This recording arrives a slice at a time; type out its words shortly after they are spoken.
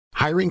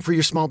Hiring for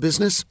your small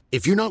business?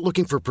 If you're not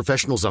looking for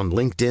professionals on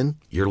LinkedIn,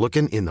 you're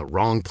looking in the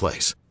wrong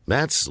place.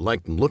 That's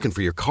like looking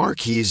for your car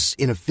keys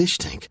in a fish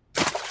tank.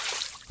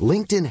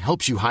 LinkedIn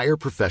helps you hire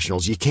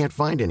professionals you can't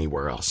find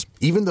anywhere else,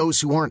 even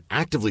those who aren't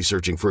actively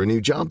searching for a new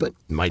job but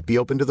might be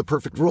open to the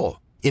perfect role.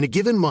 In a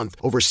given month,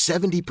 over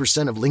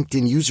 70% of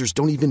LinkedIn users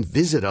don't even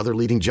visit other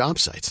leading job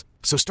sites.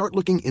 So start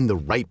looking in the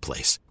right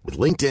place. With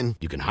LinkedIn,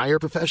 you can hire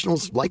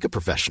professionals like a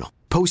professional.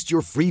 Post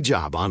your free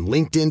job on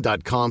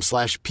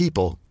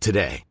linkedin.com/people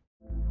today.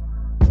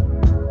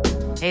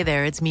 Hey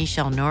there, it's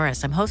Michelle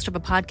Norris. I'm host of a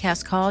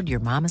podcast called Your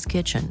Mama's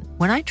Kitchen.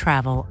 When I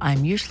travel,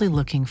 I'm usually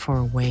looking for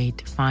a way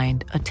to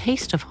find a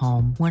taste of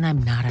home when I'm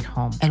not at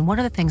home. And one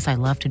of the things I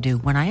love to do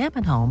when I am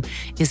at home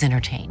is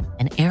entertain.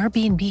 And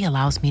Airbnb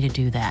allows me to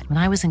do that. When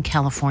I was in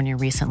California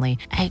recently,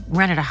 I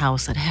rented a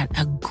house that had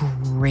a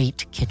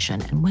great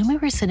kitchen. And when we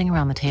were sitting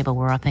around the table,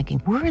 we're all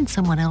thinking, we're in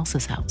someone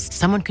else's house.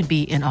 Someone could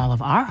be in all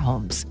of our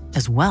homes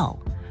as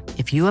well.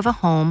 If you have a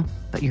home,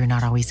 but you're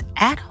not always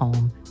at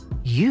home,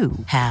 you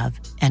have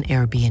an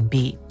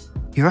Airbnb.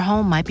 Your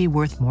home might be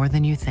worth more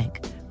than you think.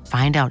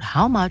 Find out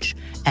how much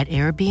at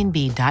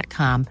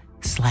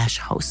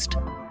airbnb.com/host.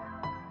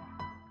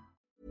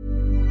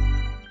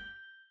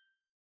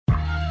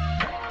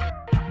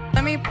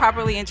 Let me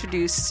properly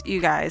introduce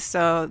you guys.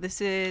 So this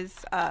is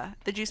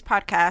the Juice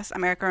Podcast.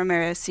 I'm Erica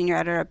Ramirez, senior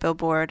editor at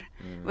Billboard.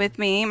 With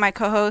me, my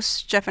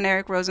co-hosts, Jeff and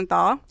Eric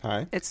Rosenthal.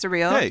 Hi. It's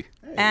Surreal. Hey.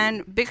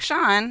 And Big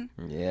Sean.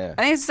 Yeah.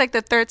 I think it's like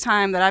the third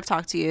time that I've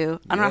talked to you.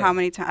 I don't know how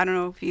many times. I don't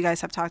know if you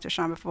guys have talked to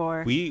Sean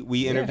before.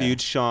 We interviewed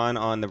Sean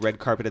on the red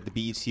carpet at the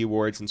BET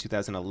Awards in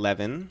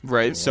 2011.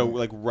 Right. So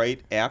like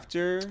right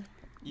after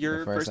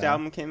your first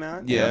album came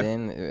out. Yeah.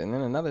 And then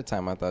another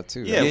time I thought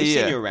too. Yeah, right? we've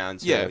seen you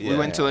around too. Yeah, we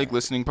went to like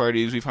listening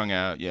parties. We've hung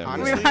out. Yeah,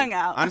 Honestly, We hung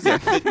out. Honestly,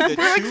 we're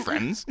like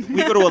friends. we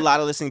go to a lot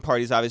of listening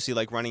parties. Obviously,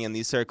 like running in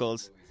these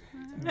circles.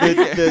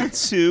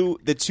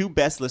 The two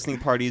best listening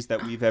parties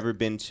that we've ever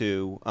been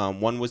to.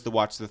 One was the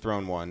Watch the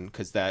Throne one,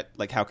 because that,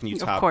 like, how can you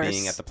top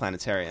being at the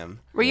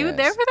planetarium? Were you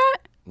there for that?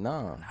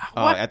 No.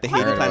 At the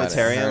Haiti Heard about it.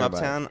 Planetarium Heard about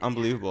uptown,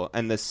 unbelievable.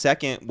 And the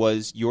second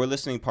was your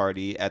listening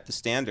party at the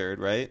Standard,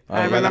 right? Oh, I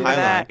yeah. remember High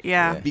that. Line.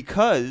 Yeah.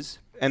 Because,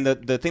 and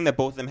the thing that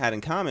both of them had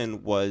in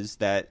common was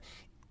that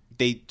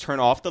they turn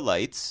off the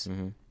lights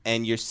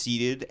and you're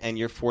seated and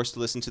you're forced to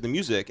listen to the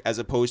music, as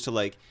opposed to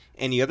like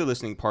any other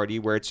listening party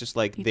where it's just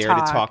like You there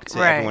talk, to talk to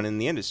right. everyone in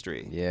the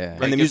industry. Yeah. And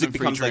Right, the give music them free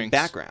becomes like drinks.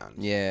 background.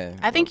 Yeah.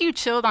 I think you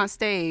chilled on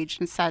stage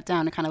and sat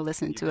down and kind of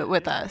listened to it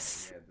with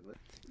us.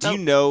 Do you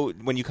know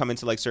when you come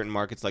into like certain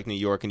markets like New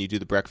York and you do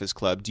the Breakfast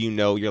Club, do you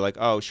know you're like,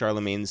 oh,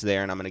 Charlemagne's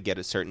there and I'm going to get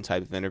a certain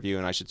type of interview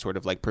and I should sort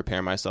of like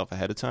prepare myself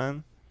ahead of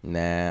time?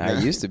 Nah, I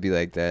used to be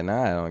like that.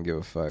 Now I don't give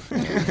a fuck.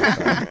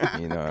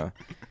 Man. You know,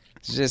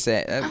 it's just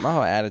that my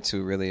whole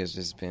attitude really has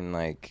just been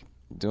like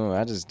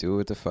I just do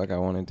what the fuck I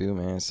want to do,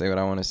 man. Say what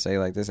I want to say.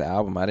 Like this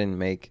album, I didn't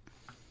make.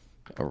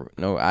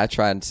 I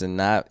tried to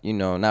not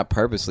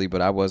purposely,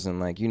 but I wasn't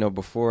like,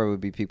 before it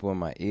would be people in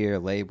my ear,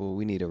 label,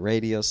 we need a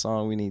radio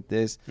song, we need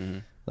this. Mm-hmm.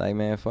 Like,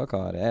 man, fuck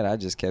all that. I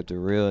just kept it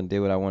real and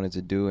did what I wanted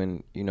to do,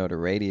 and, the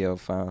radio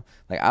found...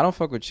 Like, I Don't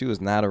Fuck With You is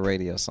not a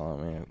radio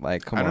song, man.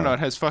 Like, come on. I don't know. It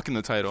has fuck in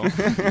the title.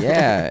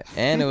 Yeah,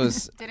 and it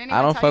was,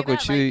 I don't fuck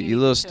with you, you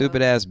little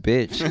stupid-ass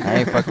bitch. I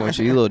ain't fucking with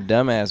you, you little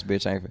dumb-ass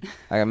bitch. Like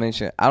I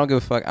mentioned, I don't give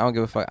a fuck,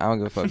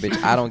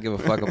 bitch. I don't give a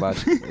fuck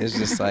about you. It's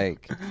just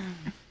like...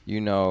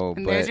 And but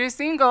there's your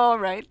single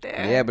right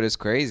there. Yeah, but it's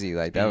crazy.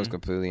 Like that was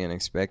completely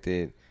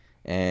unexpected,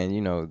 and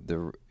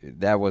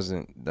that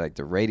wasn't like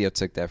the radio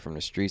took that from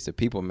the streets. The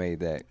people made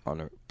that on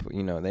the,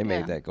 they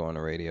made that go on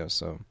the radio.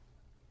 So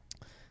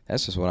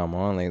that's just what I'm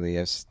on lately.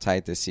 It's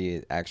tight to see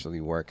it actually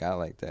work out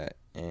like that,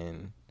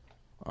 and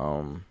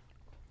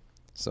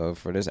so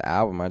for this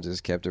album, I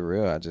just kept it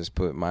real. I just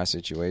put my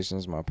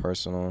situations, my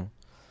personal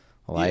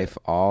life,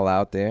 all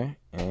out there,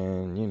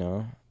 and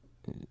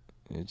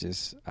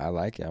I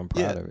like it. I'm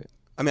proud of it.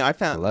 I mean, I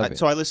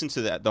listened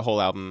to the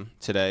whole album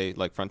today,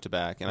 like front to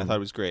back, and I thought it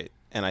was great.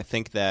 And I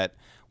think that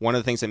one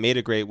of the things that made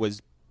it great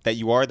was that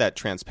you are that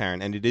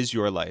transparent, and it is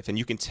your life, and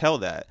you can tell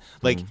that.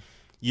 Like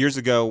years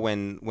ago,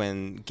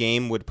 when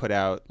Game would put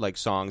out like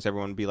songs,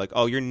 everyone would be like,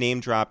 "Oh, you're name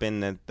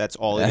dropping. That's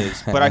all it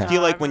is." But I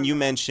feel like when you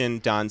mention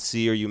Don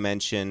C or you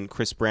mention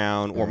Chris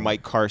Brown or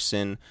Mike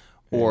Carson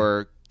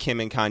or Kim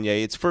and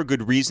Kanye, it's for a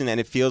good reason, and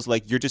it feels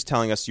like you're just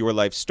telling us your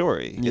life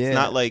story. It's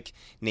not like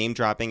name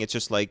dropping. It's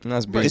just like,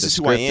 this is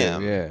who I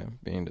am. Yeah,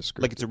 being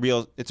descriptive. Like it's a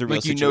real like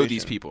situation. You know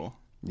these people.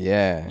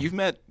 Yeah, you've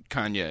met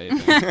Kanye. I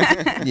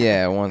think.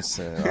 Yeah, once.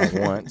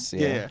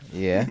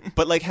 Yeah.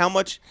 But like, how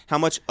much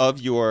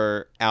of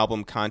your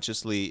album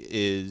consciously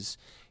is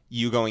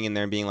you going in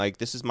there and being like,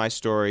 this is my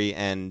story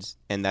and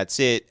that's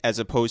it, as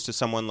opposed to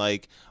someone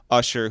like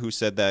Usher, who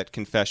said that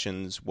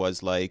Confessions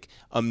was like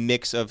a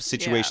mix of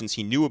situations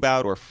he knew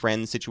about or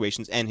friend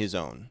situations and his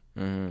own.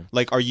 Mm-hmm.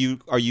 Like, are you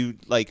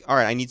like, all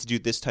right, I need to do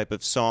this type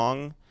of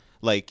song,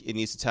 like it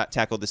needs to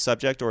tackle this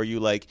subject, or are you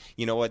like,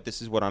 you know what, this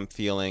is what I'm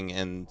feeling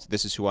and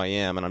this is who I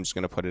am and I'm just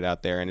going to put it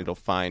out there and it'll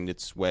find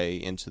its way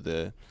into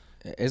the...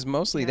 It's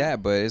mostly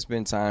that, but it's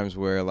been times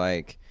where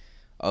like,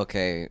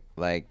 Okay,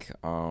 let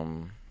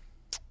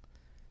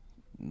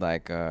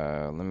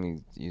me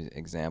use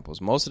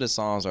examples. Most of the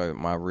songs are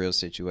my real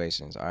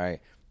situations. All right.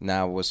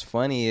 Now, what's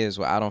funny is,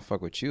 I Don't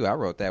Fuck With You, I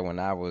wrote that when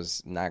I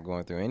was not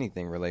going through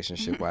anything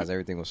relationship-wise.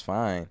 Everything was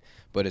fine.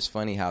 But it's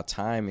funny how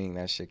timing,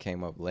 that shit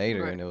came up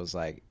later, and it was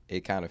like,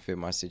 it kind of fit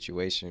my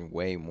situation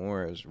way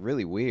more. It was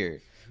really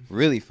weird.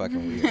 Really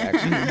fucking weird,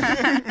 actually.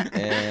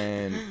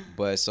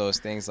 But so it's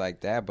things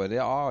like that. But it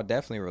all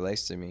definitely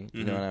relates to me.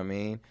 You know what I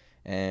mean?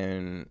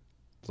 And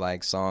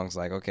like songs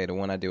like, okay, the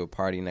one I did with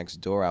Party Next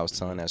Door, I was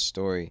telling that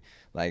story.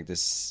 Like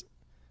this,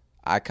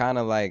 I kind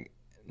of like,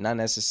 not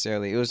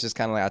necessarily, it was just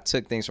kind of like I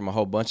took things from a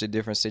whole bunch of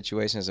different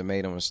situations and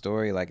made them a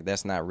story. Like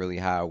that's not really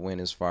how I went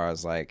as far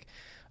as like,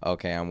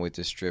 okay, I'm with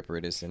this stripper,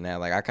 this and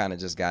that. Like I kind of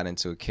just got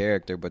into a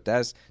character, but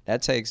that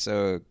takes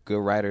a good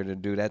writer to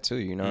do that too.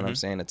 You know what I'm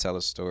saying? To tell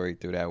a story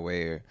through that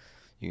way, or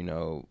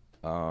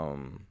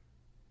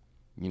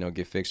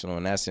get fictional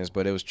in that sense.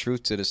 But it was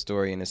truth to the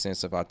story in the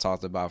sense of I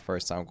talked about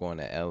first time going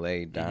to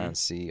L.A., Don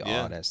C,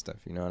 all that stuff.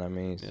 You know what I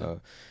mean? Yeah.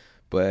 So,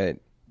 but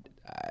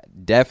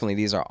definitely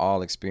these are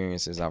all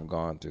experiences I've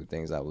gone through,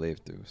 things I've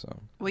lived through. So,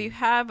 well, you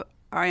have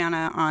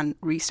Ariana on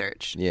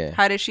Research. Yeah.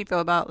 How did she feel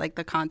about like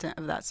the content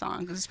of that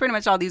song? Because it's pretty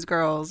much all these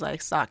girls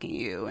like stalking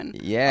you and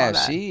all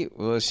that.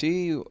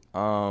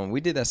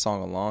 We did that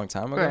song a long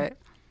time ago. Right.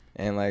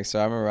 And like, so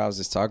I remember I was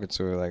just talking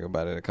to her like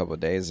about it a couple of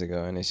days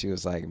ago, and then she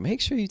was like, "Make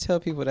sure you tell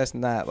people that's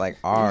not like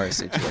our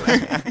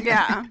situation."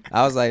 Yeah.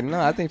 I was like, "No,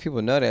 I think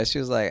people know that." She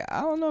was like,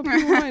 "I don't know,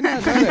 people might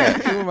not know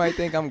that. People might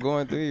think I'm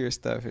going through your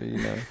stuff,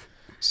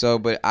 So,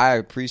 but I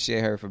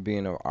appreciate her for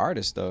being an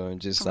artist though, and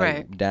just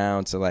like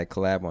down to like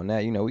collab on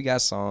that. We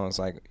got songs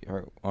like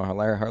on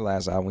her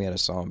last album. We had a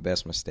song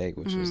 "Best Mistake,"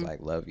 which was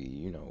like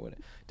lovey, with a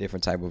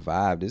different type of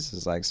vibe. This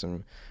is like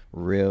some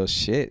real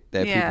shit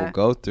that people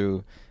go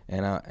through.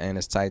 And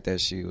it's tight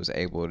that she was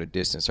able to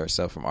distance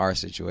herself from our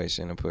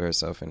situation and put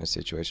herself in a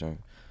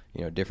situation,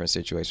 different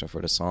situation for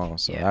the song.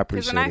 So I appreciate it.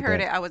 Because when I heard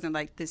it, I wasn't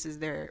like, this is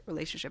their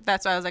relationship.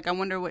 That's why I was like, I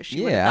wonder what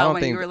she would have thought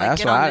when you were like,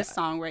 get on this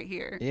song right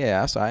here.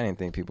 Yeah, that's why I didn't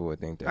think people would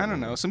think that. I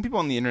don't know. Some people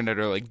on the internet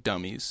are like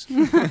dummies.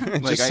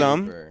 Just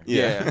some?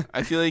 Yeah.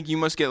 I feel like you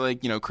must get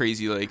like,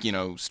 crazy like,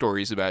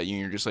 stories about you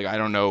and you're just like, I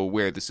don't know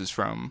where this is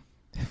from.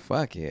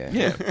 Fuck yeah.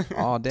 Yeah.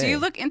 All day. Do you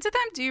look into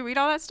them? Do you read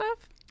all that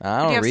stuff?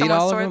 I don't read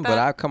all of them, but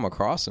I come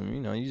across them.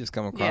 You just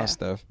come across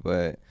stuff.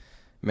 But,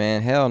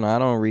 man, hell no, I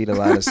don't read a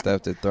lot of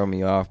stuff that throw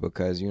me off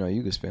because, you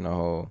can spend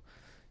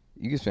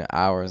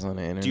hours on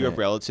the internet. Do you have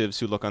relatives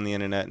who look on the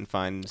internet and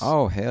find...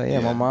 Oh, hell yeah.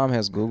 My mom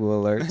has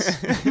Google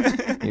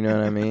alerts. You know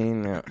what I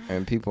mean?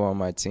 And people on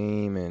my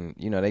team, and,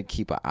 they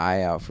keep an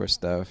eye out for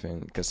stuff.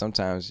 And because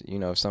sometimes,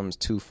 if something's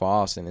too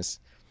false and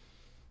it's,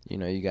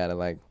 you got to,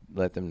 like,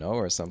 let them know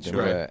or something.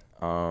 Sure.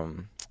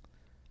 But,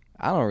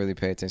 I don't really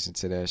pay attention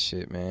to that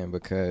shit, man,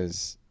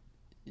 because,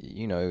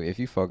 if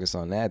you focus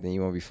on that, then you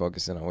won't be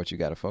focusing on what you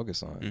got to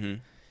focus on.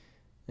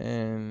 Mm-hmm.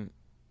 And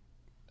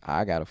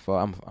I got to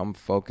I'm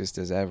focused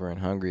as ever and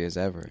hungry as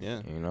ever.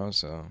 Yeah.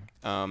 So.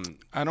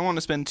 I don't want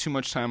to spend too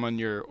much time on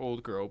your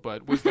old girl,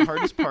 but was the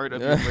hardest part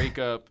of your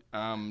breakup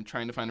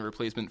trying to find a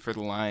replacement for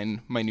the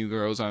line, "My new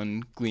girl's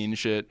on Glee and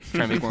shit"?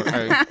 Trying to make more.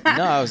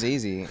 No, it was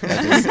easy.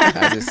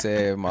 I just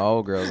said my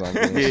old girl's on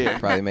Glee and shit,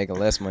 probably making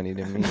less money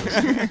than me.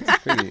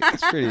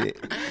 It's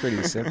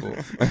pretty simple.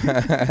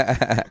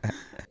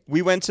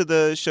 We went to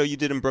the show you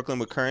did in Brooklyn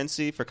with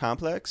Currency for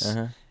Complex.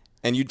 Uh-huh.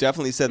 And you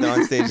definitely said that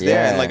on stage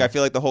there. And like I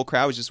feel like the whole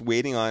crowd was just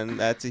waiting on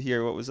that to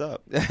hear what was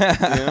up.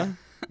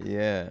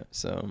 Yeah.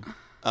 So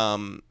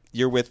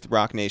you're with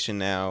Rock Nation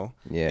now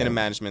in a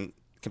management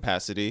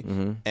capacity,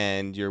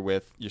 and you're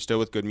still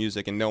with Good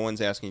Music, and no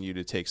one's asking you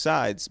to take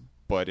sides.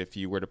 But if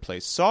you were to play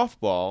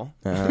softball,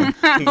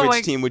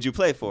 which team would you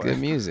play for? Good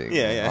Music.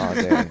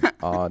 Yeah.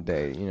 All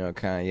day.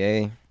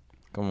 Kanye.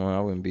 Come on,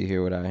 I wouldn't be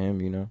here without him.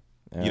 You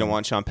don't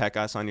want Sean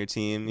Pecos on your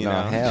team, no,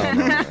 hell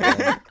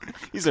no.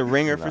 He's a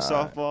ringer for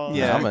softball.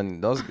 Yeah, I'm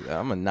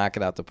gonna knock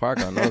it out the park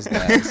on those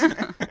guys.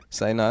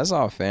 Say no, it's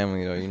all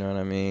family though. You know what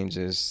I mean?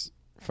 Just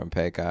from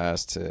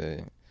Pecos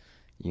to,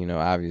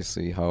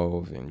 obviously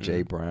Hove and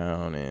Jay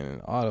Brown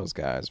and all those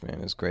guys, man.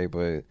 It's great,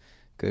 but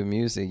Good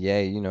Music,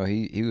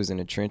 he was in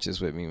the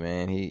trenches with me,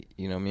 man. He,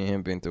 me and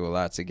him been through a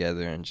lot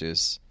together, and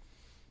just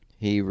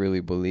he really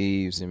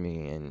believes in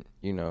me, and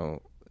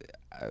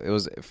it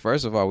was,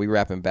 first of all, we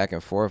rapping back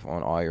and forth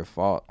on All Your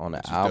Fault on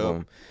the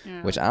album,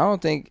 which I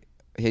don't think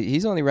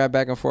he's only rapped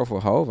back and forth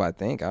with Hove. I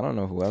think I don't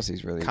know who else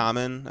he's really.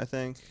 Common, I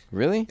think.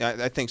 Really?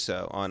 I think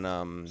so.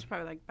 On it's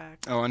probably like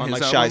back. On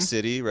like his Shy album?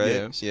 City,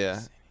 right?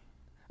 Yeah.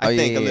 I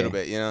think a little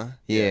bit,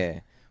 Yeah,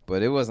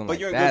 but it wasn't. But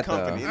like you're that, in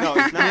good company. though.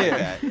 No, it's not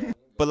like that.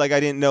 But like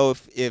I didn't know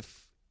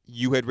if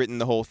you had written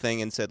the whole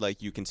thing and said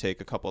like you can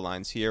take a couple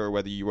lines here, or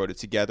whether you wrote it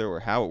together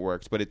or how it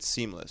worked. But it's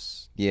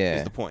seamless. Yeah,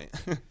 is the point.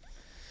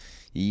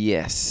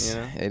 Yes,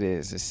 it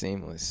is. It's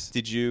seamless.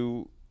 Did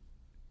you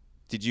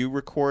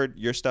record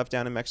your stuff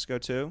down in Mexico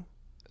too?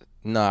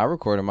 No, I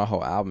recorded my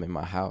whole album in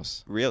my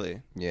house.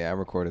 Really? Yeah, I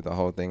recorded the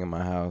whole thing in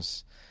my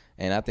house,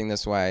 and I think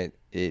that's why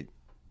it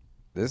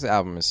this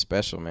album is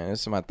special, man.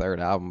 This is my third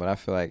album, but I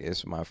feel like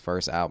it's my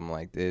first album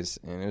like this,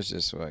 and it was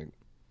just like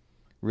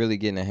really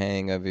getting the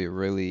hang of it,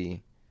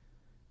 really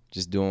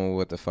just doing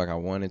what the fuck I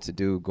wanted to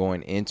do,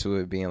 going into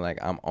it being like,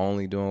 I'm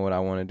only doing what I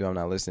want to do. I'm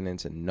not listening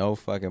to no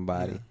fucking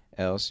body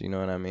else, you know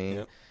what I mean?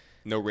 Yep.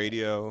 No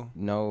radio.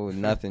 No,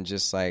 nothing.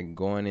 Just like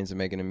going into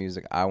making the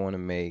music I want to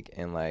make,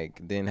 and like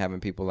then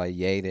having people like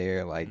Ye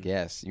there, like,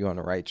 yes, you're on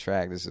the right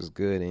track. This is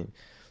good. And,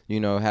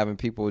 you know, having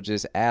people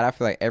just add. I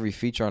feel like every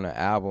feature on the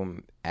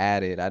album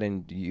added. I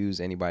didn't use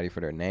anybody for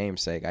their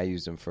namesake. I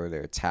used them for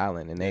their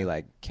talent. And they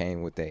like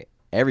came with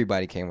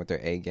everybody came with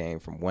their A game,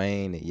 from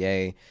Wayne to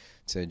Ye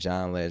to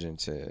John Legend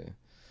to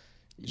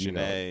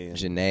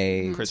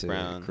Janae, Chris to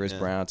Brown, Chris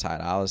Brown, Ty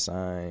Dolla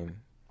 $ign.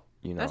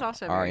 You know, That's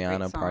also a very great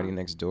Ariana, song. Party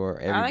Next Door.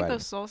 Everybody. I like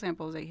those soul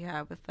samples that you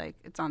have with, like,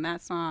 it's on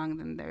that song.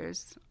 Then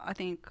there's, I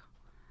think,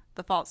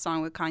 the Fault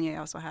song with Kanye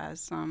also has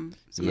some.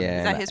 Yeah,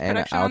 is that his and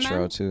production an on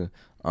outro that?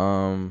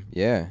 too.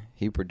 Yeah,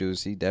 he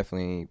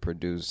definitely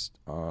produced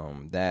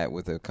that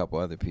with a couple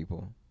other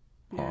people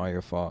on All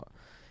Your Fault.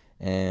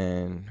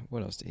 And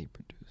what else did he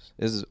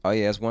produce?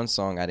 It's one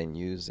song I didn't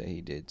use that he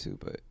did too,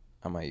 but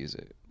I might use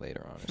it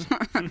later on.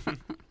 Or something.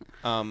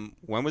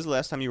 When was the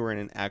last time you were in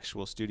an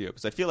actual studio?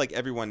 Because I feel like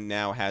everyone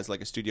now has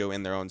like a studio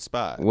in their own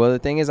spot. Well, the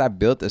thing is, I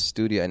built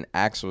an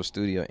actual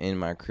studio in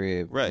my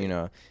crib. Right. You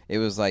know, it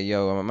was like,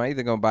 yo, I'm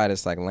either gonna buy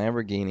this like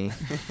Lamborghini,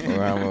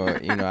 or I'm gonna,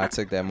 you know, I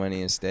took that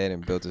money instead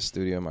and built a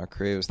studio in my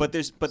crib. But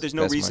there's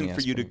no Best reason money I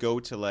for you to spent. go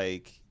to,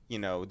 like, you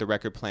know, the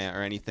record plant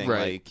or anything.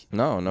 Right. Like,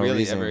 No really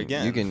reason. ever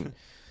again. You can.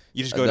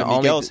 You just go to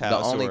Miguel's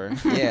house.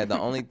 The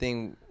only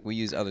thing we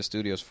used other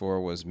studios for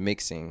was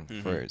mixing,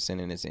 for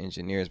sending it to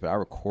engineers. But I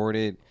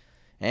recorded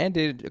and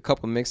did a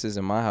couple mixes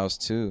in my house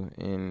too.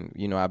 And,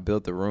 you know, I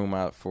built the room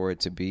out for it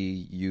to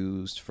be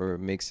used for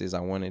mixes. I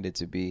wanted it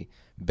to be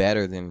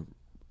better than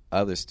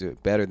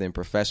better than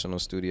professional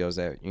studios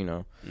that, you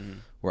know,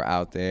 were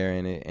out there.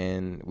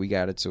 And we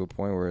got it to a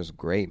point where it's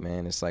great,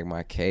 man. It's like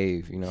my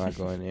cave. You know, I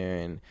go in there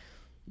and,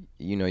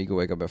 you know, you can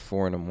wake up at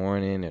 4 in the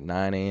morning, at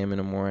 9 a.m. in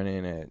the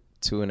morning, at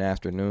 2 in the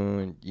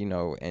afternoon, you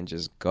know, and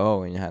just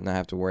go and not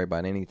have to worry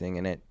about anything.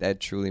 And that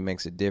truly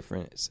makes a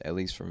difference, at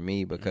least for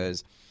me,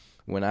 because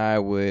when I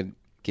would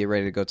get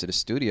ready to go to the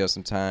studio,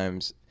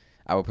 sometimes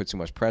I would put too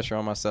much pressure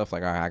on myself.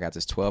 Like, all right, I got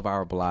this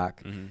 12-hour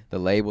block. The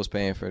label's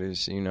paying for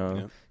this, you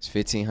know. It's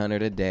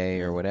 $1,500 a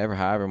day or whatever,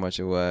 however much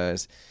it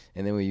was.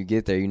 And then when you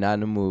get there, you're not in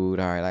the mood.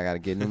 All right, I got to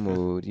get in the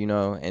mood, you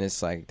know. And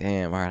it's like,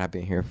 damn, all right, I've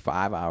been here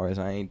 5 hours.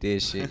 I ain't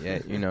did shit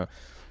yet, you know.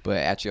 But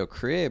at your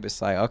crib,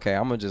 it's like, okay,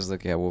 I'm going to just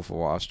look at Wolf of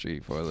Wall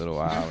Street for a little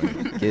while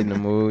and get in the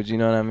mood, you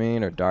know what I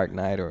mean? Or Dark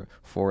Knight or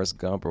Forrest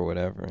Gump or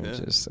whatever, and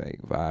just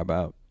like vibe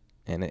out.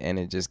 And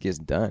it just gets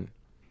done.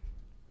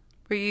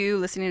 Were you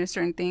listening to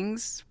certain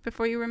things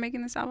before you were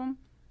making this album?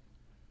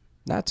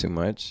 Not too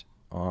much.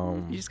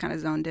 You just kind of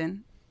zoned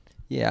in?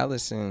 Yeah,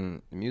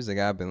 the music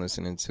I've been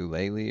listening to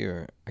lately,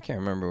 or I can't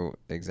remember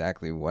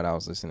exactly what I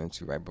was listening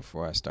to right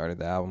before I started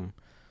the album.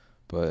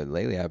 But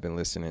lately I've been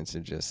listening to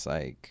just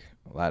like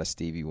a lot of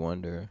Stevie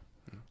Wonder,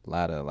 a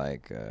lot of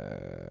like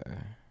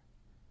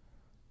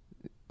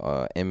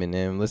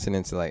Eminem,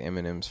 listening to like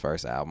Eminem's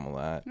first album a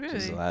lot. Really?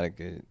 Just a lot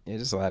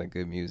of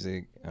good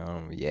music.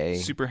 Yay.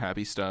 Super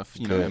happy stuff,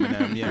 you know,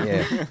 Eminem.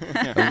 Yeah.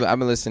 I've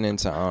been listening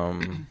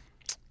to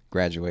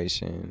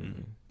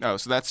Graduation. Oh,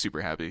 so that's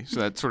super happy. So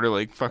that sort of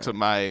like fucks up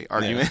my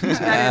argument.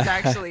 That is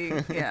actually,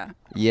 yeah.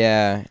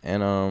 Yeah,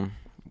 and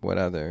what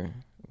else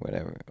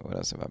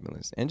have I been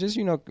listening? And just,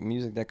 you know,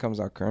 music that comes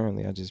out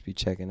currently, I'll just be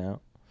checking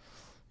out,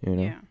 you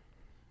know. Yeah.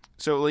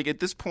 So like at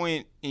this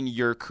point in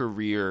your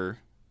career,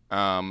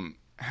 what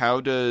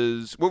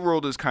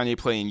role does Kanye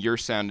play in your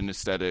sound and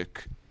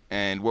aesthetic,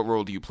 and what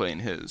role do you play in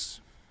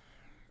his?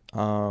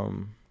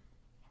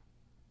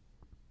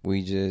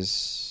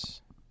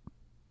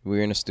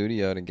 We're in a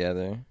studio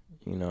together,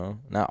 you know,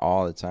 not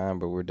all the time,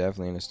 but we're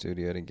definitely in a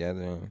studio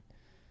together. And,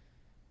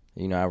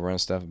 you know, I run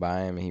stuff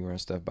by him and he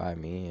runs stuff by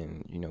me,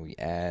 and, you know, we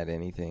add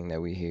anything that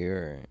we hear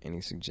or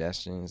any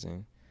suggestions,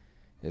 and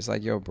it's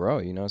like, yo, bro,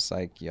 you know, it's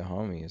like your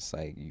homie. It's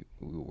like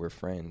we're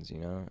friends, you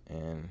know,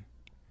 and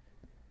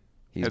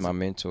he's my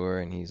mentor,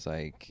 and he's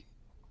like,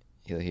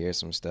 he'll hear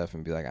some stuff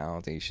and be like, I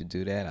don't think you should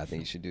do that. I think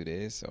you should do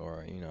this,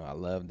 or, you know, I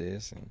love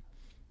this. And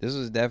this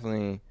was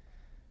definitely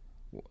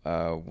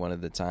one of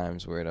the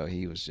times where, though,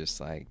 he was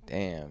just like,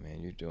 damn,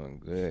 man, you're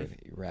doing good.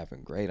 You're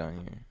rapping great on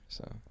here.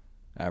 So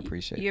I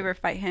appreciate it. You ever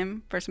fight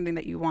him for something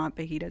that you want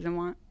but he doesn't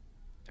want?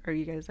 Or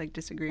you guys like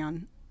disagree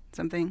on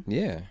something?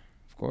 Yeah,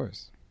 of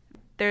course.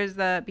 There's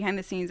the behind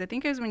the scenes, I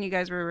think it was when you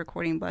guys were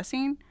recording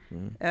Blessing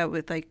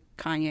with like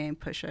Kanye and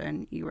Pusha,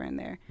 and you were in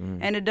there.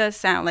 And it does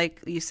sound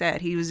like you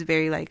said he was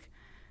very like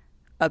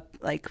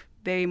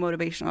very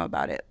motivational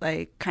about it,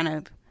 like kind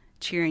of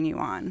cheering you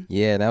on.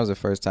 Yeah, that was the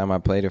first time I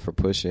played it for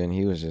Pusha, and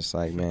he was just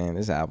like, man,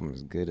 this album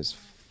is good as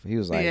he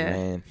was like,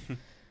 man,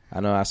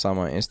 I know I saw him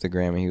on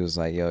Instagram, and he was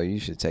like, yo, you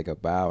should take a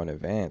bow in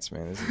advance,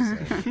 man. This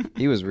is like,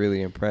 he was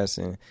really impressed,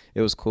 and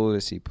it was cool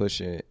to see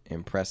Pusha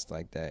impressed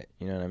like that,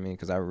 you know what I mean?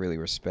 Because I really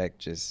respect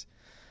just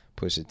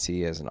Pusha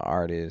T as an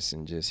artist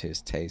and just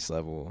his taste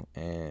level.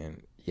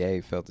 And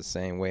Ye felt the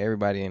same way.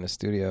 Everybody in the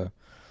studio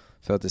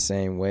felt the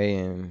same way.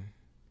 And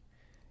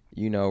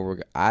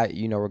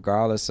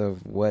regardless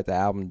of what the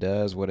album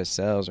does, what it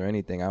sells or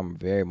anything, I'm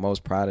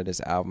most proud of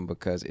this album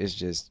because it's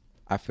just,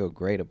 I feel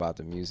great about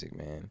the music,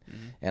 man.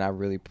 Mm-hmm. And I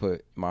really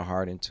put my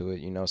heart into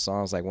it.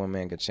 Songs like One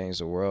Man Could Change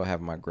the World,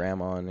 have my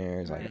grandma on there.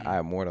 It's like I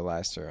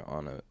immortalized her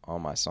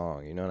on my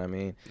song, you know what I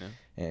mean? Yeah.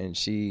 And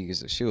she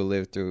will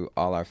live through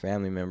all our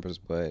family members,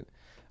 but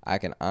I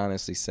can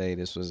honestly say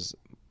this was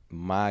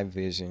my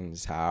vision,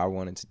 is how I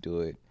wanted to do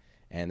it.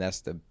 And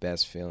that's the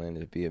best feeling,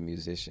 to be a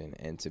musician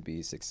and to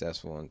be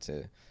successful and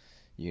to,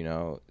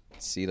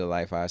 see the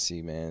life I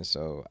see, man.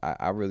 So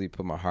I really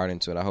put my heart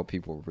into it. I hope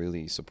people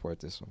really support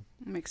this one.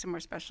 It makes it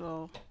more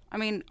special. I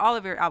mean, all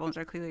of your albums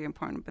are clearly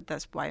important, but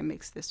that's why it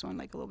makes this one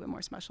like a little bit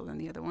more special than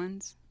the other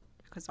ones.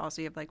 Because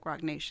also you have like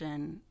Rock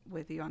Nation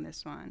with you on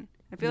this one.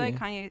 I feel like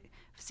Kanye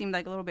seemed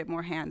like a little bit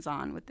more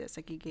hands-on with this.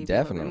 Like he gave you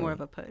a little bit more of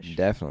a push.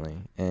 Definitely.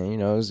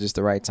 And, it was just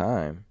the right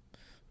time.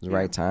 It was the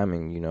right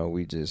timing.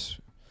 We just...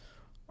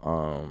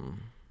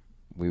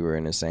 we were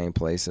in the same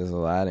places a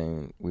lot,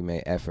 and we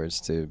made efforts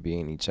to be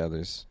in each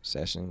other's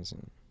sessions.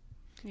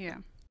 Yeah.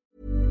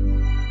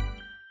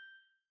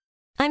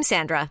 I'm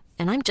Sandra,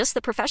 and I'm just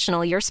the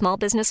professional your small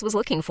business was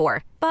looking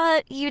for.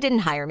 But you didn't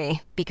hire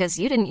me because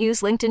you didn't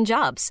use LinkedIn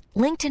Jobs.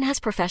 LinkedIn has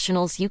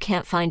professionals you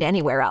can't find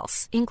anywhere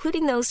else,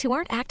 including those who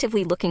aren't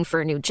actively looking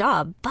for a new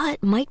job,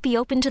 but might be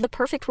open to the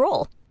perfect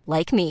role,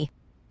 like me.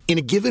 In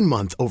a given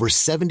month, over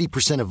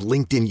 70% of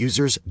LinkedIn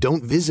users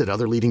don't visit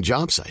other leading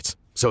job sites.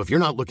 So if you're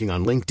not looking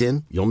on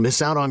LinkedIn, you'll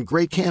miss out on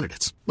great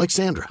candidates like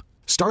Sandra.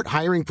 Start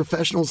hiring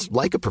professionals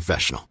like a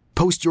professional.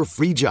 Post your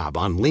free job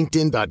on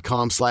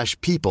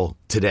linkedin.com/people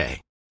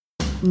today.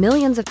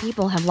 Millions of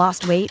people have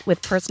lost weight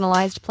with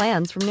personalized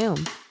plans from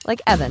Noom.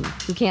 Like Evan,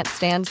 who can't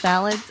stand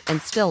salads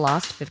and still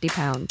lost 50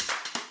 pounds.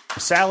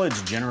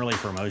 Salads generally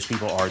for most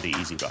people are the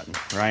easy button,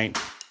 right?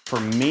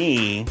 For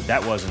me,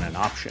 that wasn't an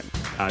option.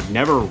 I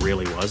never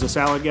really was a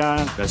salad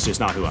guy. That's just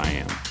not who I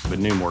am. But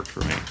Noom worked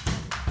for me.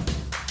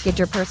 Get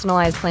your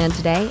personalized plan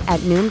today at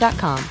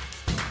Noom.com.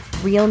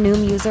 Real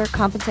Noom user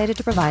compensated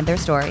to provide their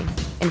story.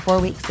 In 4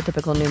 weeks, the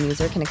typical Noom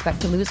user can expect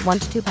to lose 1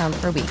 to 2 pounds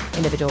per week.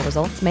 Individual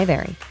results may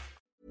vary.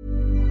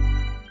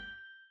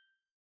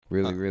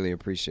 Really, really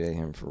appreciate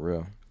him, for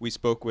real. We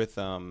spoke with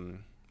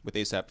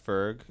A$AP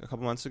Ferg a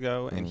couple months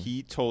ago, and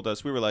he told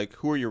us, we were like,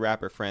 who are your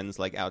rapper friends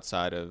like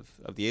outside of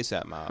the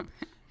A$AP mob?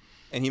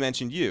 And he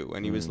mentioned you,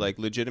 and he was like,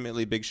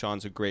 legitimately, Big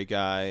Sean's a great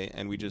guy,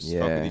 and we just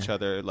fuck with each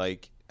other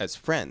like as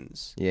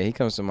friends. Yeah, he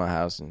comes to my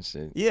house and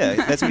shit. Yeah,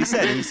 that's what he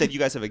said. And he said you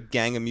guys have a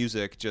gang of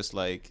music just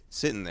like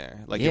sitting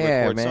there, like you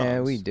yeah, record man,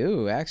 songs. We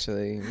do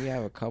actually. We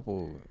have a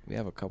couple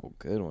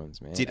good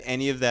ones, man. Did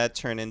any of that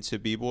turn into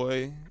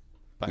B-Boy?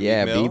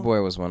 Yeah,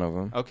 B-Boy was one of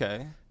them.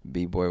 Okay,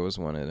 B-Boy was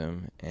one of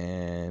them,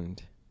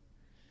 and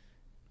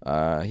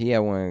he had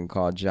one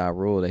called Ja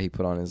Rule that he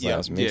put on his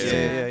last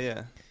mixtape.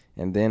 Yeah.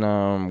 And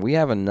then we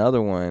have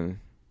another one.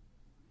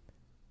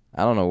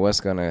 I don't know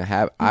what's gonna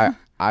happen.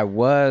 I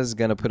was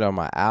gonna put it on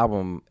my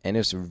album, and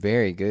it's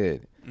very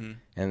good. Mm-hmm.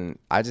 And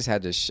I just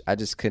had to. I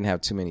just couldn't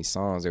have too many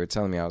songs. They were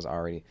telling me I was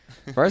already.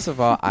 First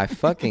of all, I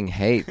fucking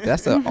hate.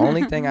 That's the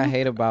only thing I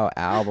hate about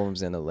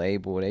albums and the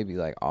label. They be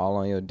like all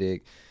on your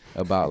dick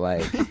about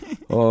like,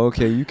 oh,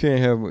 okay, you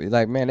can't have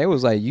like, man. They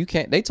was like, you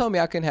can't. They told me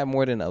I couldn't have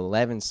more than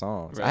 11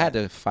 songs. Right. I had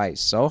to fight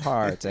so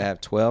hard to have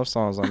 12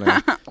 songs on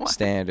the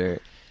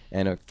standard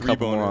and a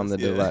couple more on the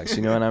deluxe.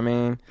 You know what I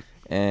mean?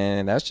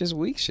 And that's just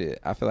weak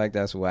shit. I feel like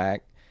that's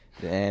whack.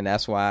 And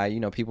that's why,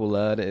 people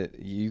love it.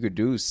 You could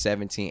do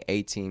 17,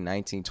 18,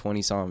 19,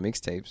 20 song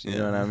mixtapes. You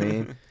know what I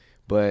mean?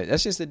 But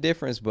that's just the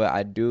difference. But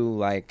I do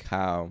like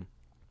how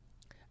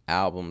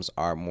albums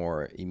are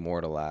more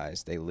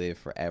immortalized. They live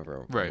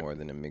forever more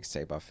than a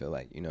mixtape, I feel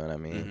like. You know what I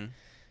mean?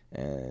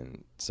 Mm-hmm.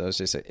 And so it's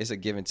just it's a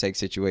give and take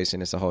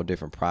situation. It's a whole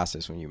different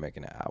process when you're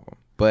making an album.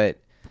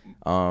 But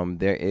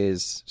there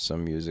is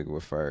some music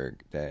with Ferg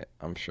that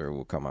I'm sure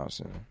will come out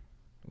soon.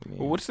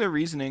 Well, what's their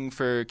reasoning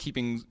for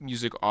keeping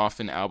music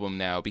off an album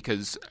now?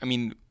 Because, I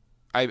mean,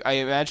 I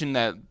imagine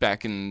that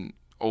back in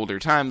older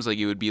times, like,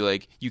 it would be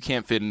like, you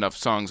can't fit enough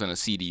songs on a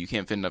CD, you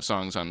can't fit enough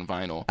songs on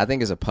vinyl. I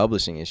think it's a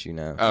publishing issue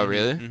now. Oh,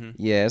 really? Mm-hmm.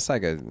 Yeah, it's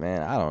like I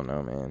don't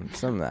know, man.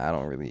 Something that I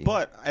don't really...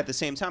 But at the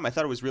same time, I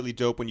thought it was really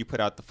dope when you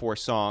put out the 4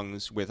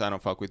 songs with I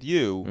Don't Fuck With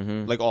You,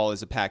 like, all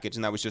as a package,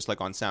 and that was just,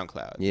 like, on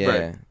SoundCloud. Yeah.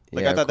 Right.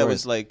 Like, I thought that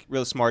was, like,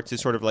 real smart to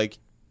sort of, like,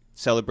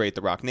 celebrate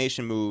the Rock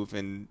Nation move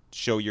and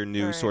show your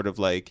new sort of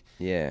like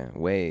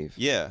wave.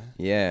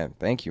 Yeah,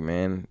 thank you,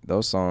 man.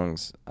 Those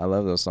songs, I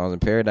love those songs.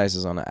 And Paradise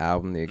is on the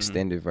album, the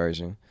extended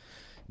version.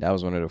 That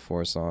was one of the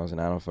 4 songs, and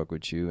I Don't Fuck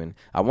With You. And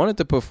I wanted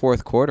to put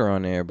Fourth Quarter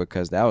on there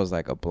because that was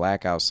like a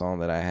blackout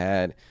song that I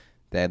had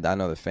that I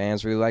know the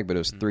fans really like, but it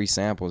was 3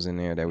 samples in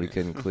there that we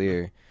couldn't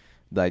clear.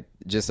 like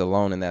just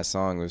alone in that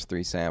song was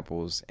 3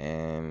 samples.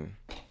 And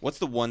what's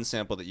the one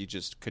sample that you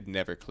just could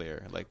never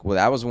clear? Like, well,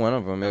 that was one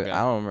of them. Okay.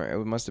 I don't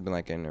remember. It must have been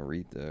like an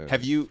Aretha.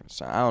 Have you?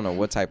 I don't know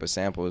what type of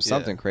sample. It was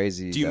something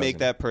crazy. Do you make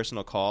that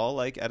personal call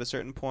like at a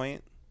certain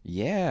point?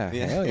 Yeah,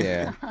 hell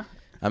yeah.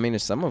 I mean,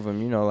 there's some of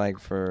them, you know, like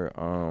for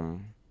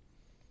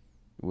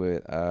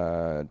with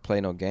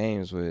Play No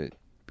Games with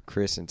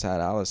Chris and Ty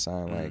Dolla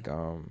 $ign, like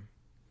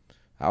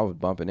I was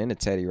bumping into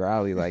Teddy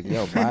Riley, like,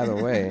 yo, by the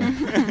way,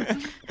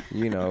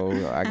 you know,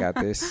 I got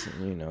this,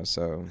 you know,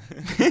 so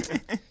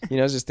you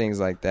know, it's just things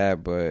like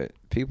that. But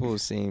people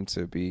seem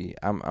to be,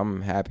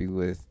 I'm happy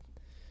with,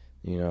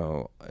 you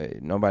know,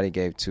 nobody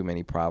gave too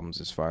many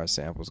problems as far as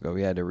samples go.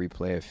 We had to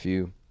replay a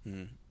few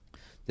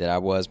that I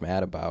was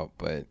mad about,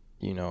 but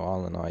you know,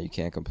 all in all, you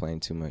can't complain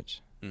too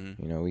much. You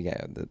know, we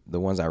got the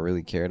ones I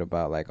really cared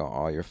about, like on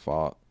All Your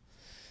Fault.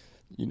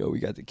 You know, we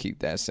got to keep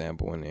that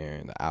sample in there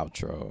and the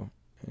outro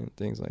and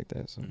things like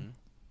that. So,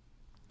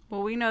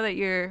 well, we know that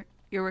you're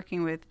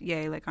working with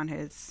Ye like on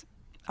his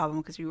album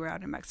because you were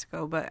out in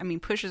Mexico. But I mean,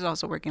 Push is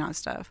also working on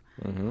stuff.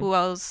 Who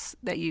else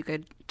that you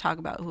could talk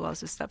about? Who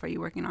else's stuff are you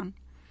working on?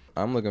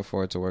 I'm looking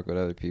forward to work with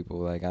other people.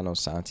 Like I know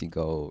Santi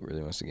Gold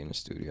really wants to get in the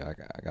studio.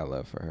 I got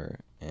love for her,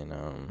 and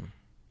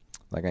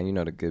like, you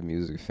know, the Good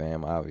Music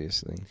fam,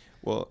 obviously.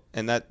 Well,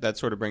 and that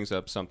sort of brings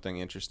up something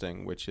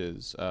interesting, which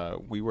is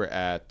we were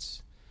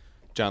at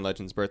John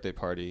Legend's birthday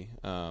party.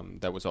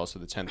 That was also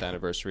the 10th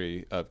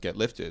anniversary of Get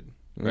Lifted,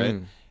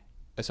 right?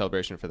 A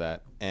celebration for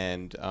that.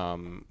 And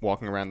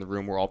walking around the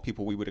room were all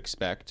people we would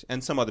expect,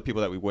 and some other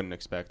people that we wouldn't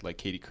expect, like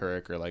Katie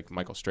Couric or like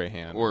Michael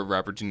Strahan. Or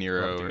Robert De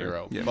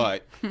Niro. Yeah.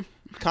 But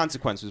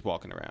Consequence was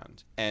walking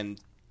around. And,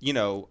 you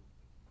know,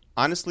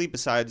 honestly,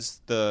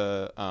 besides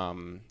the...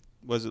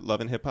 was it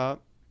Love and Hip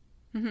Hop?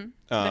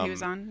 That he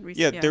was on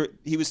recently. Yeah,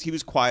 he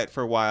was quiet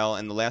for a while,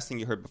 and the last thing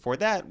you heard before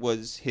that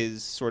was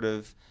his sort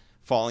of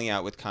falling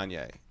out with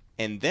Kanye.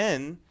 And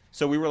then,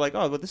 so we were like,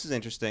 oh, well, this is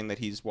interesting that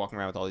he's walking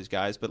around with all these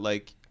guys, but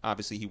like,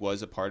 obviously he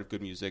was a part of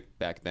Good Music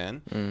back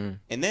then.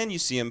 And then you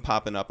see him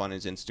popping up on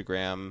his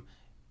Instagram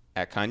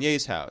at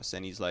Kanye's house,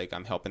 and he's like,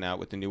 I'm helping out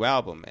with the new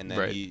album. And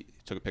then he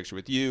took a picture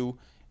with you.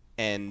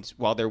 And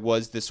while there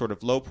was this sort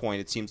of low point,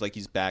 it seems like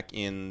he's back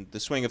in the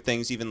swing of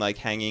things, even like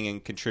hanging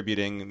and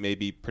contributing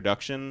maybe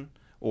production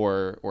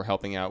or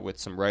helping out with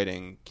some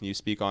writing. Can you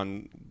speak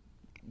on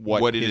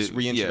what his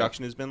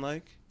reintroduction has been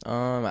like? We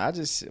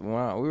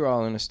were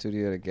all in the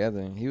studio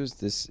together. He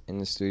was in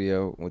the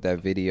studio with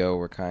that video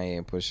where Kanye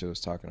and Pusha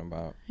was talking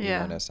about. You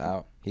know, that's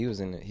out. He was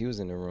in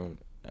the room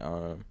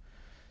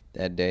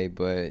that day,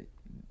 but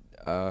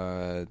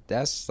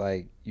that's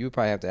like, you would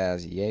probably have to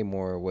ask Ye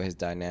more what his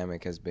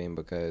dynamic has been,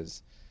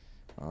 because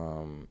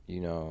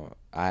you know,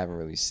 I haven't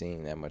really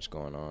seen that much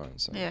going on.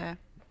 So yeah,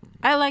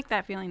 I like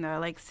that feeling though. I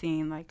like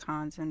seeing like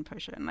Cons and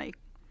Pusha and like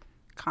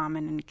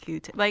Common and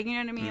Q-Tip, like, you know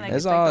what I mean? Like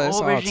it's like all, the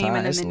old regime time.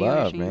 and then It's the new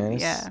love, regime.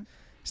 man.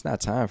 It's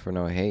not time for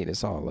no hate.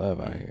 It's all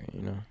love out here,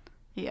 you know.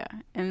 Yeah,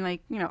 and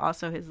like, you know,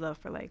 also his love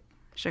for like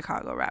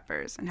Chicago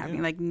rappers and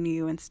having like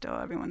new and still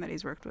everyone that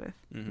he's worked with.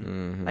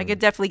 Like it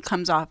definitely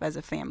comes off as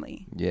a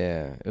family.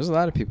 Yeah, there's a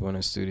lot of people in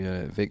the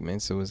studio. Vic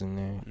Mensa was in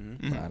there.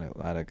 A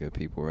lot of good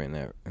people were in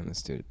the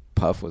studio.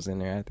 Puff was in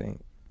there, I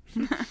think.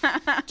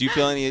 Do you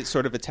feel any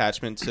sort of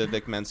attachment to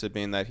Vic Mensa,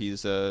 being that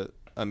he's a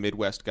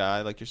Midwest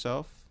guy like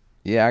yourself?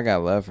 Yeah, I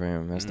got love for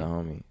him. That's the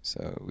homie.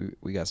 So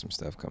we got some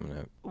stuff coming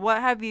up.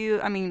 What do you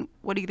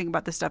think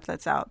about the stuff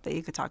that's out that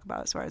you could talk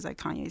about as far as like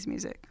Kanye's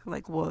music,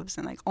 like Wolves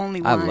and like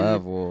Only One? I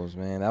love Wolves,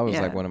 man. That was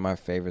like one of my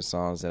favorite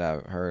songs that I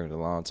heard a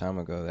long time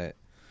ago.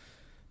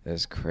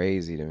 That's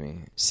crazy to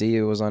me.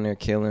 Sia was on there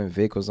killing.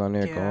 Vic was on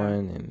there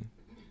going, and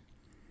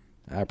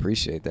I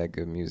appreciate that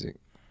good music.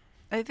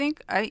 I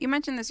think you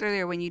mentioned this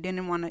earlier when you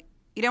didn't want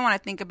to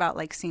think about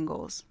like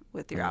singles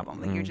with your album.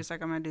 Like you're just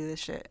like, I'm gonna do this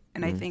shit.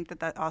 And I think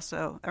that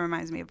also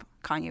reminds me of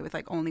Kanye with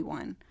like Only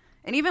One,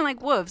 and even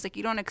like Wolves. Like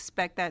you don't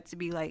expect that to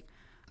be like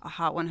a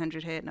Hot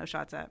 100 hit. No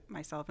shots at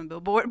myself and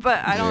Billboard,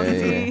 but I don't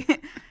see.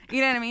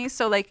 You know what I mean?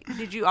 So like,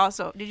 did you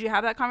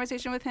have that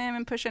conversation with him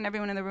and Pusha and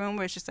everyone in the room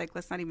where it's just like,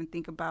 let's not even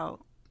think about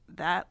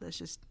that. Let's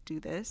just do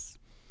this.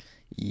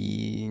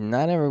 We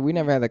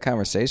never had that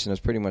conversation. It was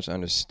pretty much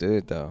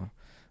understood though.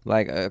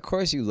 Like, of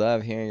course you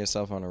love hearing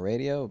yourself on the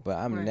radio, but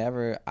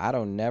I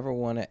don't never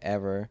want to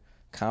ever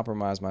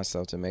compromise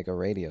myself to make a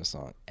radio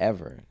song.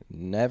 Ever.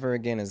 Never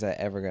again is that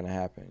ever going to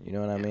happen. You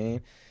know what I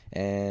mean?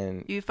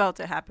 And you felt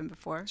it happen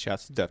before.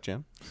 Shouts to Def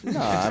Jam. No,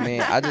 I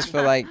mean, I just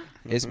feel like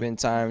it's been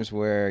times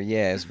where,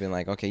 it's been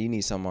like, okay, you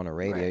need something on the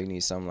radio. You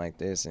need something like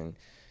this. And,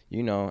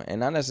 you know, and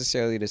not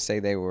necessarily to say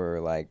they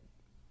were like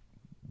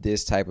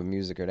this type of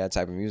music or that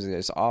type of music.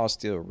 It's all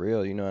still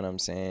real. You know what I'm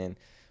saying?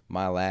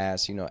 My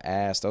Last, you know,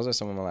 Ass. Those are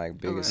some of my like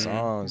biggest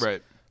songs.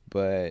 Right.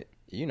 But,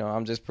 you know,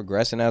 I'm just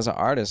progressing as an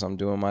artist. I'm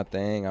doing my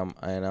thing.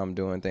 I'm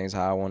doing things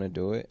how I want to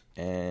do it.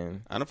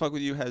 And I Don't Fuck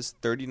With You has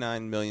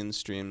 39 million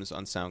streams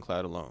on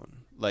SoundCloud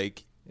alone.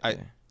 Like,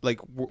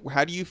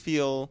 how do you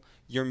feel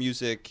your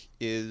music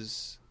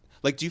is?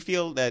 Like, do you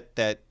feel that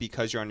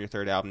because you're on your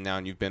third album now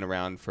and you've been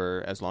around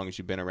for as long as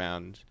you've been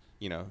around,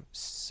 you know,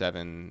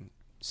 7,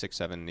 6,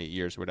 7, 8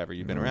 years, whatever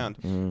you've been around.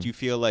 Do you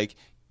feel like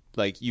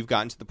you've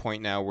gotten to the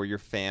point now where your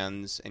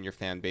fans and your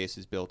fan base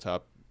is built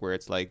up where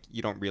it's like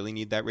you don't really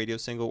need that radio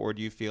single, or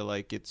do you feel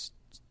like it's,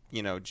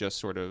 just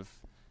sort of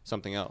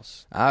something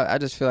else? I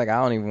just feel like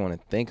I don't even want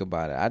to think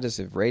about it.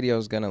 If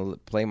radio's gonna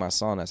play my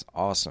song, that's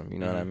awesome. You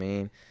know what I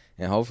mean?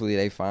 And hopefully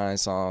they find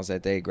songs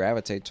that they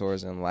gravitate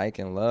towards and like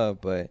and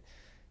love. But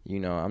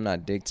I'm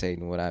not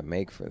dictating what I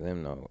make for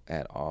them though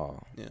at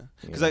all. Yeah,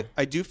 because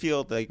I do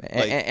feel like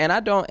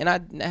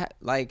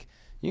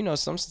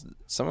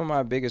some of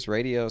my biggest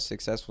radio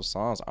successful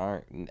songs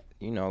aren't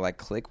like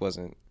Click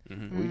wasn't.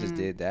 We just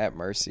did that,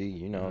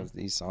 Mercy.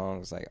 These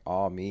songs like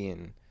All Me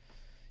and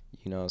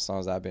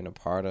songs I've been a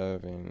part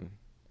of, and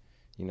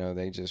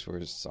they just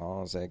were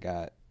songs that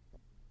got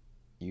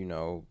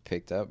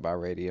picked up by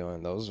radio,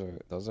 and those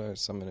are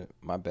some of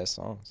my best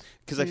songs.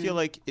 Because I feel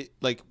like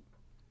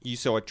you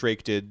saw what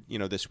Drake did,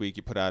 this week.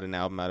 You put out an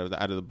album out of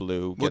the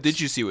blue. Well, did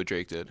you see what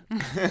Drake did?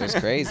 It was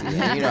crazy.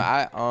 And,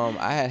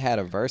 I had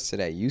a verse to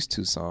that Used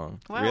To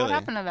song. Well, really? What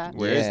happened to that?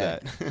 Where is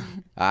that?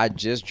 I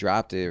just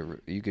dropped it.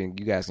 You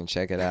guys can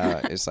check it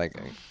out. It's like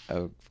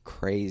a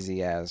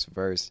crazy ass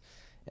verse.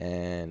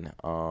 And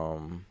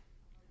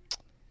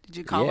did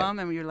you call him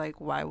and you're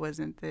like, why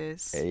wasn't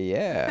this?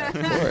 Yeah, of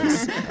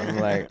course. I'm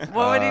like,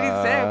 what did he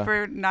say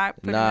for not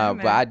putting it in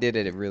there? But I did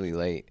it really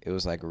late. It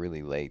was like a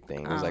really late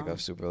thing. It was like a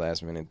super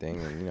last minute thing,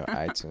 and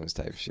iTunes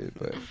type shit.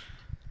 But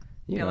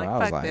you're like, I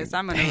was fuck this,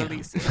 I'm gonna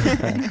release it.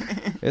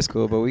 It's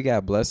cool, but we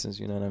got blessings.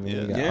 You know what I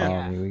mean?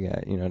 Yeah. We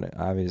got we got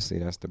obviously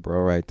that's the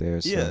bro right there.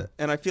 So. Yeah,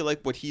 and I feel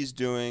like what he's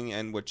doing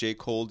and what J.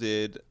 Cole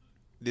did,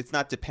 it's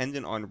not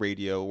dependent on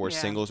radio or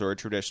singles or a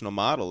traditional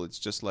model. It's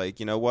just like,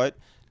 you know what?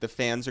 The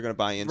fans are going to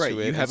buy into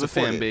it. You have a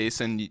fan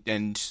base,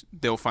 and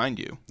they'll find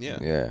you.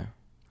 Yeah.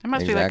 It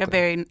must be like a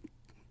very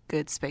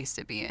good space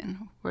to be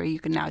in, where you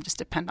can now just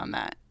depend on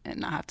that and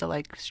not have to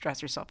like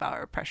stress yourself out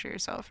or pressure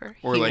yourself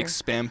or like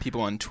spam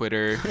people on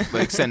Twitter,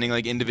 like sending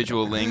like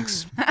individual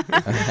links.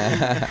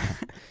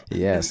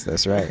 Yes,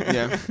 that's right.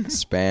 Yeah,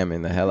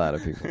 spamming the hell out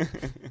of people.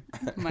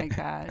 Oh my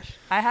gosh,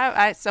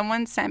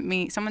 someone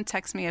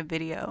texted me a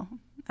video.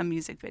 A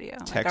music video,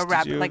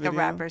 a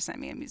rapper sent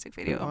me a music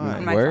video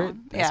on my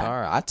phone. That's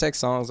hard. I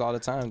text songs all the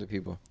time to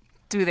people.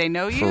 Do they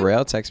know you?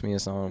 Pharrell texts me a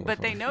song. But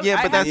they know.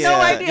 Yeah, but I have no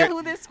idea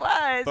who this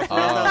was. But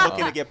Pharrell's not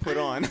looking to get put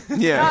on.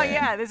 Yeah. Oh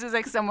yeah, this is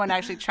like someone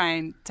actually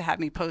trying to have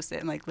me post it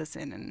and like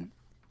listen and.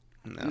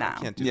 No, I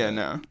can't do that.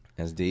 No.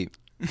 That's deep.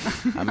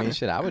 I mean,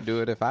 shit, I would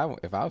do it if I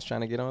was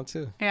trying to get on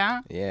too. Yeah.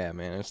 Yeah,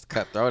 man, it's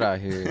cutthroat out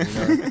here.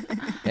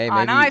 Hey,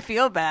 maybe. Now I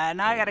feel bad.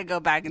 Now I got to go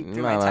back and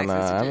through my text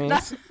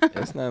messages. I mean,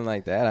 it's nothing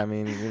like that. I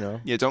mean,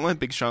 Yeah, don't let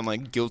Big Sean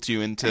like guilt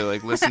you into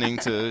like listening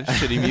to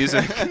shitty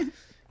music.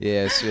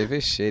 Yeah, if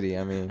it's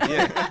shitty, I mean,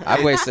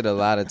 I've wasted a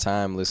lot of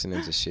time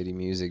listening to shitty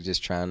music,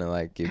 just trying to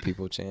like give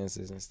people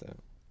chances and stuff.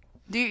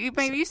 Do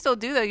you still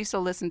do though? You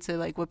still listen to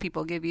like what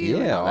people give you?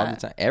 Yeah, all the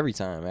time, every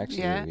time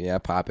actually. Yeah, I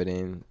pop it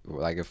in.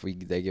 Like if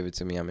they give it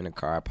to me, I'm in the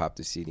car, I pop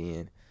the CD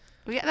in.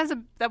 Well, yeah, that's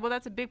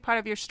a big part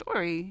of your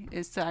story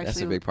is to actually.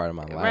 That's a big part of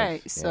my life,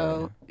 right?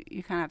 So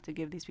you kind of have to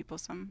give these people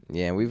some.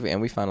 Yeah,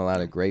 and we found a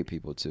lot of great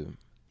people too.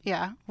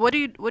 Yeah. What do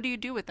you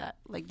do with that?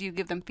 Like, do you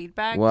give them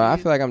feedback? Well, I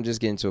feel like I'm just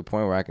getting to a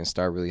point where I can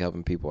start really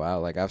helping people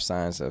out. Like I've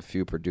signed a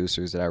few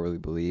producers that I really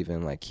believe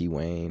in, like Key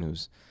Wayne,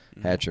 who's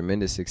had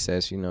tremendous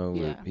success. He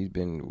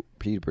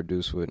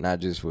produced with not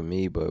just with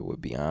me, but with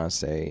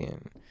Beyonce,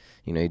 and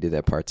he did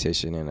that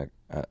Partition and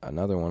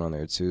another one on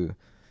there too.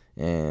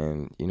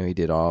 And he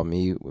did All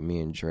Me with me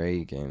and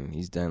Drake, and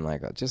he's done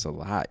like just a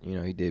lot.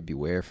 He did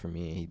Beware for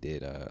me. He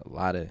did a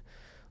lot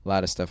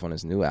of stuff on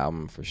his new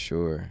album for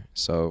sure.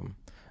 So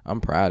I'm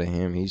proud of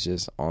him. He's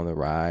just on the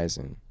rise,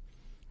 and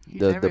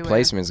the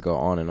placements go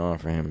on and on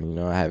for him.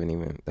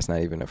 That's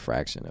not even a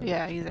fraction of it.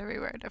 Yeah, he's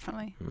everywhere,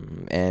 definitely.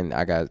 And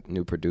I got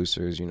new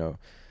producers.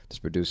 This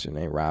producer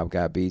named Rob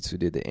Got Beats, who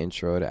did the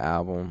intro to the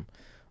album.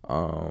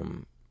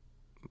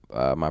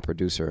 My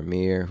producer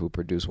Amir, who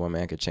produced One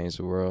Man Could Change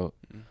the World.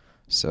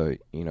 So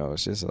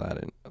it's just a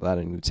lot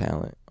of new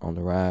talent on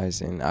the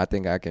rise, and I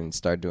think I can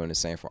start doing the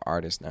same for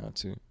artists now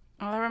too.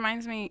 Oh, that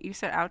reminds me. You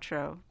said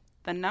outro.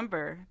 The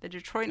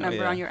Detroit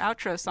number on your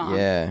outro song.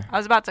 Yeah. I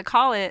was about to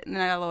call it, and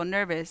then I got a little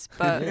nervous.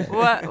 But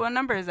what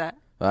number is that?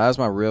 Well, that was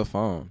my real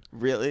phone.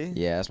 Really?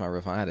 Yeah, that's my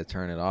real phone. I had to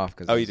turn it off.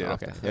 You did?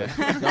 Okay.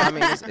 Yeah. No, I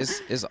mean,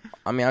 it's.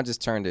 I mean, I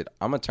just turned it.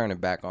 I'm gonna turn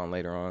it back on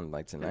later on,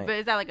 like tonight. But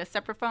is that like a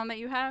separate phone that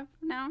you have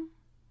now?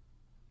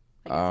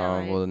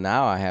 Well,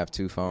 now I have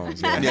two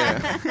phones.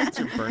 Yeah. It's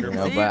your burner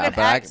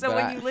phone. So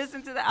when you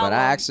listen to the album, but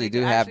I actually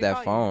do have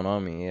that phone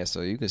on me. Yeah,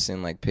 so you can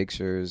send like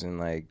pictures and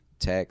like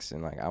text,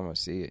 and like I'm gonna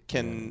see it.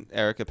 Can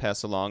Erica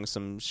pass along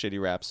some shitty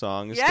rap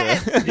songs?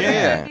 Yes.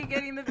 Yeah. You're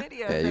getting the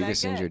videos. Yeah, you can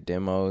send your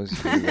demos.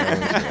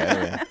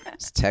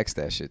 Just text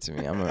that shit to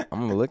me. I'm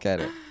gonna look at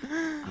it.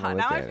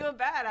 Now I feel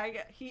bad.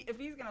 If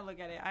he's gonna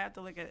look at it, I have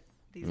to look at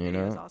these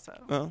videos also.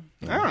 Well,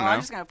 I don't know. I'm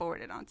just gonna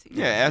forward it on to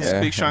you. Yeah, ask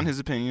Big Sean his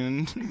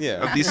opinion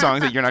of these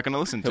songs that you're not going to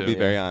listen to. He'll be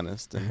very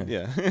honest.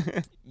 Yeah.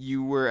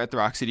 You were at the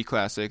Rock City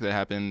Classic that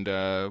happened,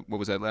 what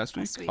was that, last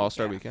week?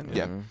 All-Star Weekend.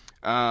 Yeah.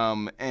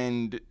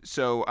 And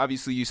so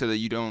obviously you said that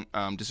you don't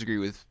disagree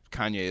with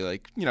Kanye.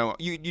 Like, you know,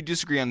 you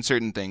disagree on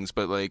certain things,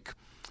 but like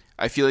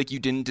I feel like you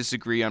didn't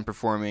disagree on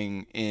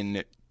performing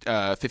in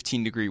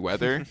 15-degree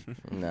weather.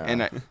 No.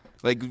 And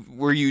like,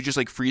 were you just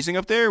like freezing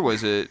up there?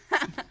 Was it?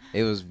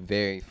 It was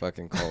very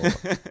fucking cold.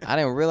 I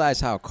didn't realize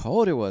how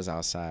cold it was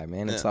outside,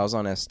 man. Until I was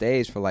on that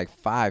stage for like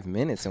 5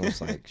 minutes and was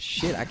like,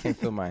 shit, I can't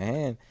feel my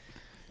hand.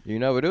 You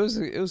know, but it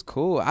was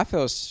cool. I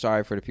felt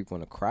sorry for the people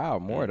in the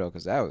crowd more though,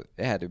 because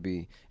it had to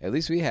be. At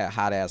least we had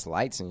hot ass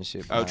lights and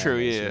shit. Oh, true,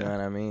 us, yeah. You know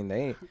what I mean?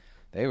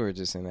 They were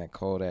just in that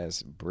cold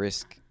ass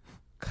brisk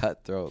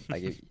cutthroat.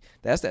 Like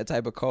that's that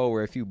type of cold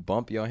where if you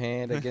bump your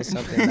hand against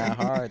something that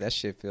hard, that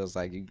shit feels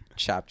like you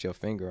chopped your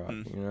finger off.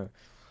 You know.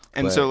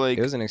 And but so like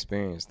it was an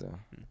experience though.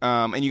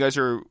 And you guys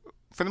are,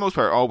 for the most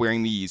part, all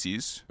wearing the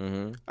Yeezys.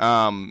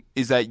 Mm-hmm.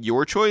 Is that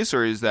your choice,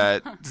 or does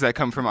that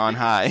come from on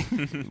high?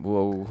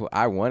 Well,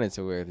 I wanted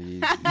to wear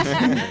these.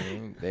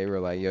 They were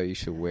like, "Yo, you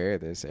should wear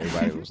this."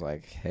 Everybody was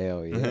like,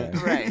 "Hell yeah!"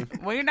 Right.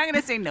 Well, you're not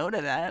gonna say no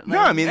to that. No,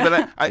 I mean, but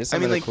It's I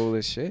some mean, of the like,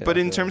 coolest shit. but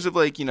in terms of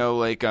like, you know,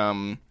 like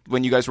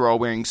when you guys were all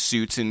wearing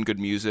suits and good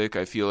music,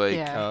 I feel like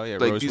Yeah. Oh, yeah.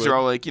 like Rosewood. these are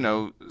all like, you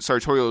know,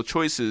 sartorial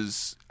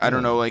choices. I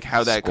don't know like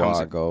how that squad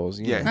comes. goals.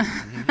 Yeah.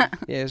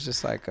 Yeah, it's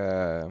just like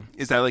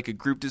Is that like a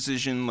group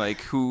decision? Like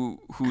who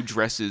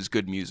dresses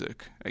good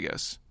music? I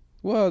guess.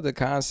 well, the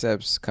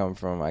concepts come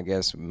from, I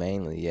guess,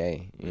 mainly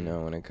Ye. You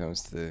know, when it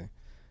comes to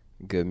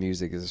good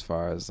music, as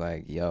far as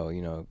like, yo,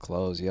 you know,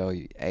 clothes, yo,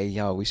 hey,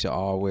 yo, we should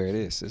all wear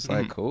this. It's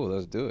like, cool,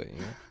 let's do it. You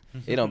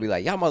know? It don't be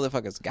like, y'all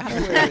motherfuckers gotta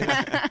wear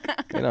this.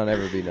 It don't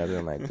ever be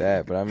nothing like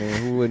that. But I mean,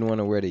 who wouldn't want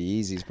to wear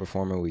the Yeezys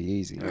performing with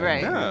Yeezy?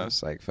 Right. Yeah.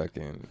 It's like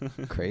fucking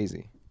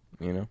crazy.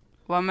 You know.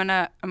 Well, I'm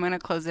gonna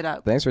close it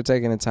up. Thanks for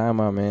taking the time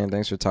out, man.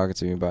 Thanks for talking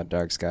to me about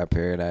Dark Sky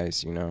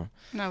Paradise. You know,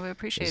 No, we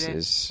appreciate it.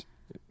 It's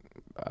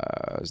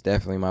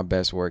definitely my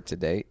best work to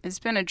date. It's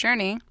been a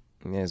journey.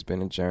 Yeah, it's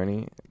been a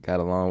journey. Got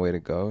a long way to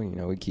go. You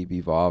know, we keep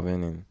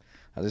evolving, and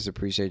I just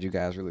appreciate you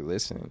guys really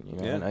listening. You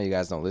know, Yeah. I know you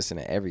guys don't listen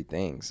to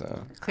everything,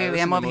 so Clearly,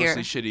 I'm over here.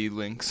 Mostly shitty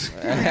links.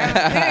 Clearly,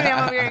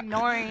 I'm over here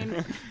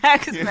ignoring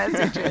Hack's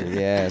messages.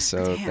 yeah.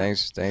 So Damn.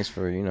 thanks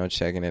for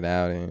checking it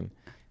out, and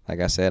like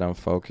I said, I'm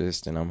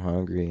focused and I'm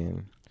hungry,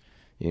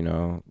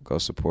 and go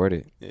support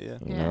it. Yeah.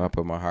 You know, Yeah. I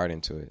put my heart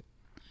into it.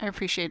 I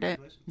appreciate it.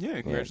 Yeah,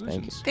 Yeah,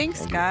 congratulations. thank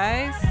you. Thanks,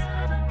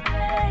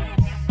 guys.